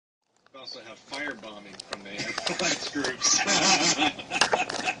We also have firebombing from the anti-vax groups.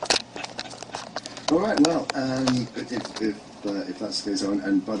 All right, well, if that's the case,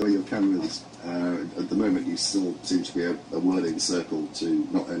 and by the way, your cameras, at the moment, you still seem to be a whirling circle to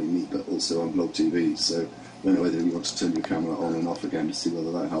not only me, but also on Blog TV, so I don't know whether you want to turn your camera on and off again to see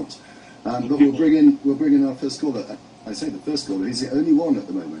whether that helps. But we'll bring in our first caller. I say the first caller, he's the only one at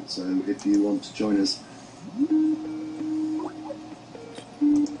the moment, so if you want to join us,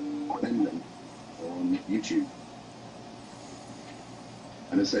 Inmendham on YouTube.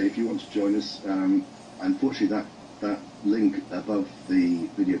 And I say, if you want to join us, unfortunately that link above the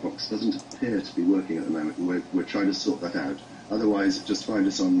video box doesn't appear to be working at the moment. We're trying to sort that out. Otherwise, just find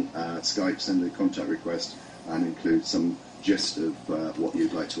us on Skype, send a contact request, and include some gist of what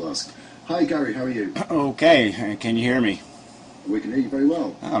you'd like to ask. Hi, Gary, how are you? Okay, can you hear me? We can hear you very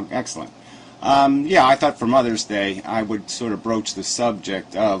well. Oh, excellent. Yeah, I thought for Mother's Day I would sort of broach the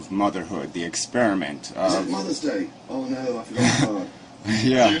subject of motherhood, the experiment. Is it Mother's Day? Oh no, I forgot the card.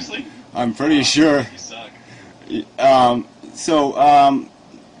 Yeah, Seriously? I'm pretty sure. You suck. Yeah,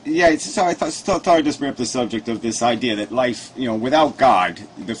 so I thought I'd just bring up the subject of this idea that life, without God,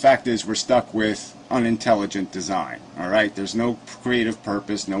 the fact is we're stuck with unintelligent design, all right? There's no creative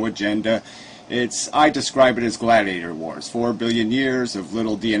purpose, no agenda. I describe it as gladiator wars. 4 billion years of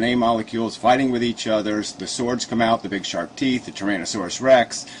little DNA molecules fighting with each other. The swords come out, the big sharp teeth, the Tyrannosaurus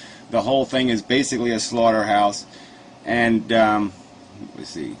Rex. The whole thing is basically a slaughterhouse. And, let's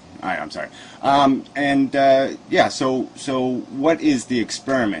see. I'm sorry. Yeah, so what is the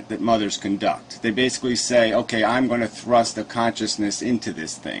experiment that mothers conduct? They basically say, okay, I'm going to thrust a consciousness into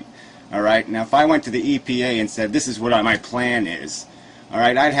this thing. All right? Now, if I went to the EPA and said, this is what my plan is, all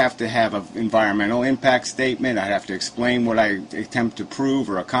right, I'd have to have an environmental impact statement. I'd have to explain what I attempt to prove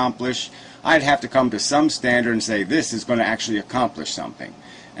or accomplish. I'd have to come to some standard and say, this is going to actually accomplish something.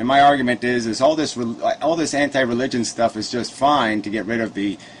 And my argument is all this anti-religion stuff is just fine to get rid of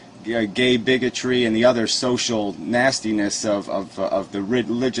the gay bigotry and the other social nastiness of the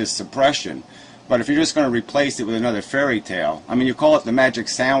religious suppression. But if you're just going to replace it with another fairy tale, I mean, you call it the Magic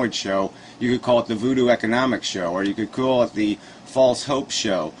Sandwich Show, you could call it the Voodoo Economics Show, or you could call it the False Hope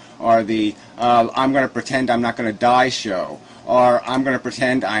Show, or the I'm going to pretend I'm not going to die show, or I'm going to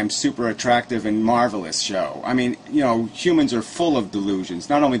pretend I'm super attractive and marvelous show. I mean, humans are full of delusions.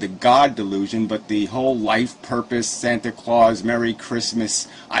 Not only the God delusion, but the whole life purpose, Santa Claus, Merry Christmas,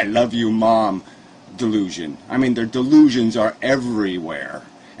 I love you, Mom delusion. I mean, their delusions are everywhere.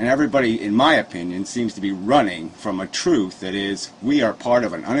 And everybody, in my opinion, seems to be running from a truth that is, we are part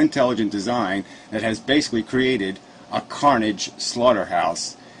of an unintelligent design that has basically created a carnage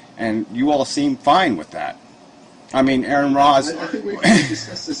slaughterhouse. And you all seem fine with that. I mean, Aaron Ross... I think we've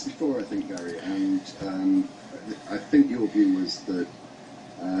discussed this before, I think, Gary, and I think your view was that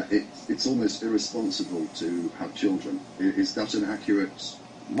it's almost irresponsible to have children. Is that an accurate...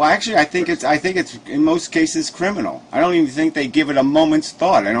 Well, actually, I think it's in most cases criminal. I don't even think they give it a moment's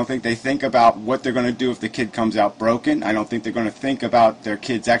thought. I don't think they think about what they're going to do if the kid comes out broken. I don't think they're going to think about their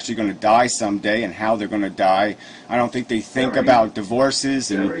kid's actually going to die someday and how they're going to die. I don't think they think about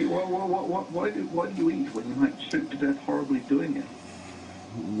divorces. And Gary, what do you eat when you might choke to death horribly doing it?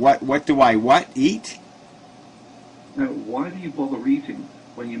 What do I eat? No, why do you bother eating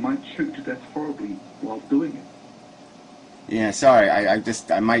when you might choke to death horribly while doing it? Yeah, sorry,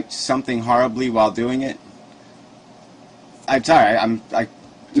 I might something horribly while doing it. I'm sorry,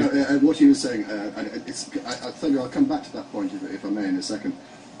 No, what you were saying, I'll tell you, I'll come back to that point if I may in a second.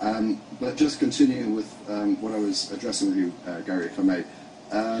 But just continuing with what I was addressing with you, Gary, if I may.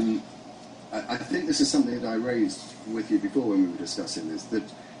 I think this is something that I raised with you before when we were discussing this, that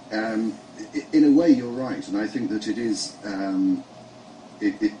in a way you're right, and I think that it is,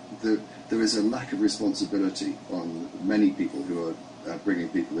 there is a lack of responsibility on many people who are bringing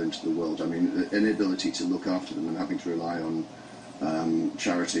people into the world. I mean, the inability to look after them and having to rely on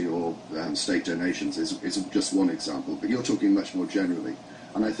charity or state donations is just one example, but you're talking much more generally.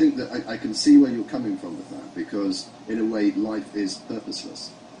 And I think that I can see where you're coming from with that, because in a way life is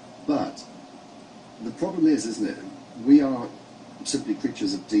purposeless. But the problem is, isn't it, we are simply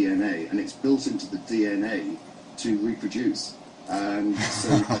creatures of DNA, and it's built into the DNA to reproduce. And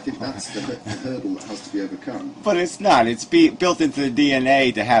so I think that's the hurdle that has to be overcome. But it's not. It's built into the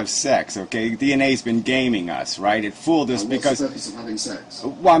DNA to have sex, okay? DNA's been gaming us, right? It fooled us because... What's the purpose of having sex?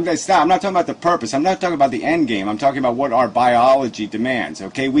 Well, I'm not talking about the purpose. I'm not talking about the end game. I'm talking about what our biology demands,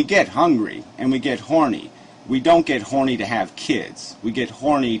 okay? We get hungry and we get horny. We don't get horny to have kids. We get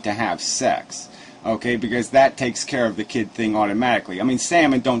horny to have sex. Okay, because that takes care of the kid thing automatically. I mean,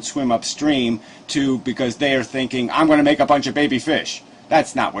 salmon don't swim upstream because they are thinking, I'm going to make a bunch of baby fish.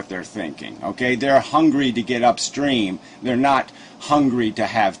 That's not what they're thinking, okay? They're hungry to get upstream. They're not hungry to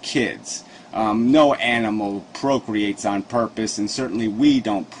have kids. No animal procreates on purpose, and certainly we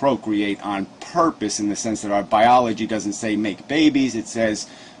don't procreate on purpose in the sense that our biology doesn't say make babies. It says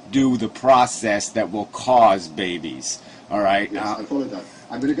do the process that will cause babies. All right? Yes, I follow that.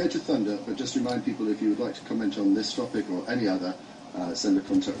 I'm going to go to Thunder, but just remind people, if you would like to comment on this topic or any other, send a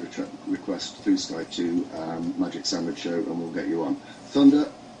contact request through Skype to Magic Sandwich Show, and we'll get you on.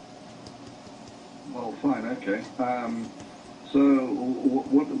 Thunder? Well, fine, okay. So,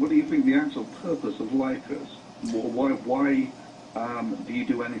 what do you think the actual purpose of life is? Why do you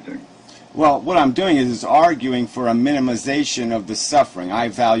do anything? Well, what I'm doing is arguing for a minimization of the suffering. I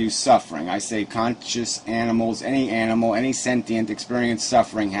value suffering. I say conscious animals, any sentient experience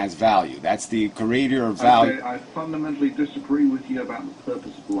suffering has value. That's the creator of value. Okay, I fundamentally disagree with you about the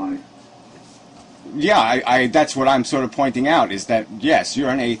purpose of life. Yeah, that's what I'm sort of pointing out, is that, yes, you're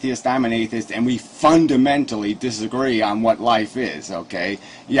an atheist, I'm an atheist, and we fundamentally disagree on what life is, okay?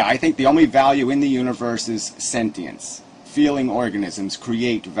 Yeah, I think the only value in the universe is sentience. Feeling organisms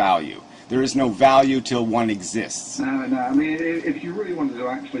create value. There is no value till one exists. No, I mean, if you really wanted to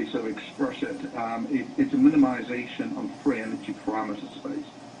actually sort of express it, it's a minimization of free energy parameter space.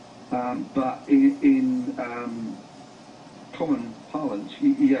 But in common parlance,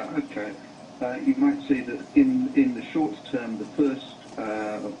 yeah, okay. You might say that in the short term, the first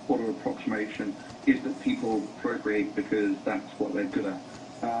order approximation is that people procreate because that's what they're good at.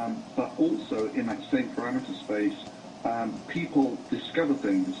 But also in that same parameter space, people discover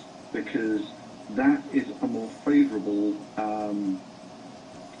things because that is a more favorable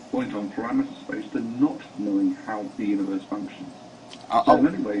point on parameter space than not knowing how the universe functions. So in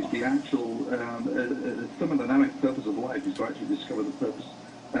many ways, the actual thermodynamic purpose of life is to actually discover the purpose,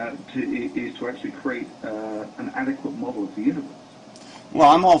 is to actually create an adequate model of the universe. Well,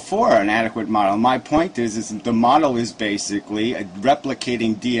 I'm all for an adequate model. My point is the model is basically a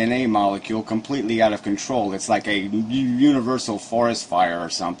replicating DNA molecule completely out of control. It's like a universal forest fire or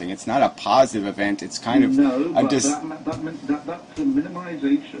something. It's not a positive event. It's kind of that's the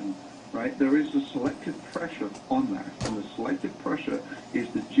minimization, right? There is a selective pressure on that, and the selective pressure is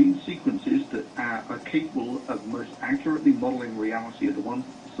the gene sequences that are capable of most accurately modeling reality are the ones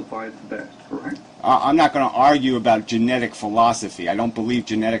that survive the best, correct? I'm not going to argue about genetic philosophy. I don't believe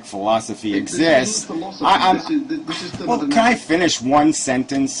genetic philosophy exists. This is Well, can I finish one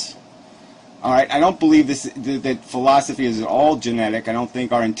sentence? All right, I don't believe that philosophy is all genetic. I don't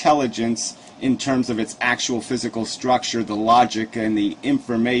think our intelligence, in terms of its actual physical structure, the logic and the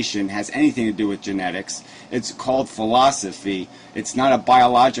information, has anything to do with genetics. It's called philosophy. It's not a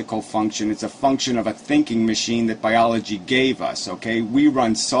biological function. It's a function of a thinking machine that biology gave us, okay? We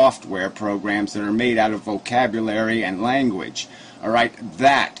run software programs that are made out of vocabulary and language. All right,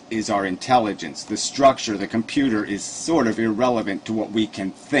 that is our intelligence. The structure, the computer, is sort of irrelevant to what we can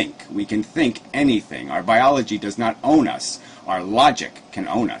think. We can think anything. Our biology does not own us. Our logic can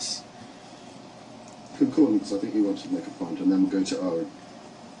own us. Concordance, I think you wanted to make a point, and then we'll go to Owen.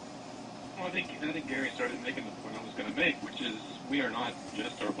 Well, I think Gary started making the point I was going to make, which is we are not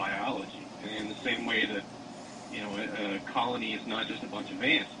just our biology. And in the same way that, you know, a colony is not just a bunch of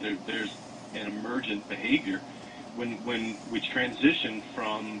ants. There's an emergent behavior. When we transition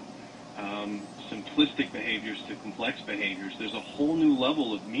from simplistic behaviors to complex behaviors, there's a whole new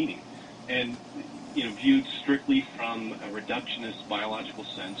level of meaning. And, you know, viewed strictly from a reductionist biological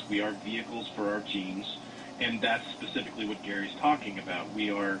sense, we are vehicles for our genes, and that's specifically what Gary's talking about. We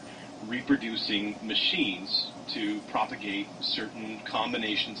are reproducing machines to propagate certain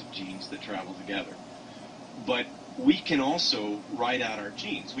combinations of genes that travel together. But we can also write out our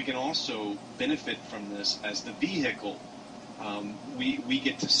genes. We can also benefit from this as the vehicle. We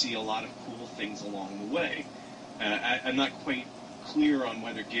get to see a lot of cool things along the way. I'm not quite clear on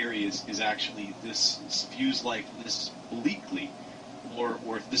whether Gary is actually views life this bleakly,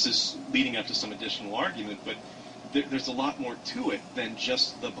 or if this is leading up to some additional argument, but there's a lot more to it than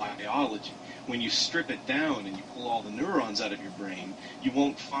just the biology. When you strip it down and you pull all the neurons out of your brain, you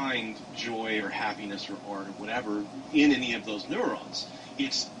won't find joy or happiness or art or whatever in any of those neurons.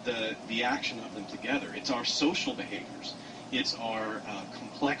 It's the action of them together. It's our social behaviors. It's our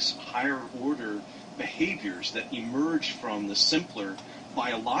complex, higher-order behaviors that emerge from the simpler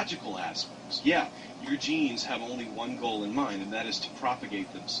biological aspects. Yeah, your genes have only one goal in mind, and that is to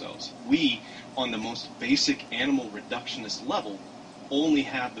propagate themselves. We, on the most basic animal reductionist level, only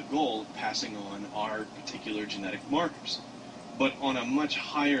have the goal of passing on our particular genetic markers. But on a much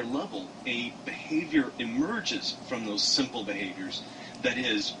higher level, a behavior emerges from those simple behaviors that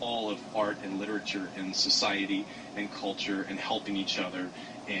is all of art and literature and society and culture and helping each other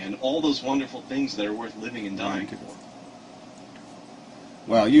and all those wonderful things that are worth living and dying for.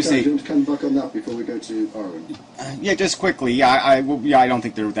 Well, you Gary, say... do you want to come back on that before we go to Arwen? Yeah, just quickly. Yeah, I don't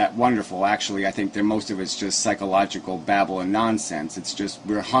think they're that wonderful, actually. I think most of it's just psychological babble and nonsense. It's just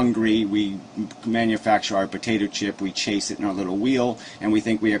we're hungry, we manufacture our potato chip, we chase it in our little wheel, and we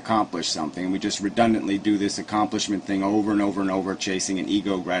think we accomplished something. And we just redundantly do this accomplishment thing over and over and over, chasing an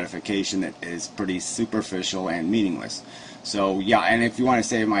ego gratification that is pretty superficial and meaningless. So, yeah, and if you want to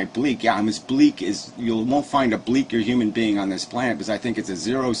say am I bleak, yeah, I'm as bleak as... You won't find a bleaker human being on this planet, because I think it's a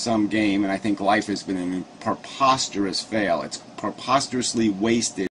zero-sum game, and I think life has been a preposterous fail. It's preposterously wasted.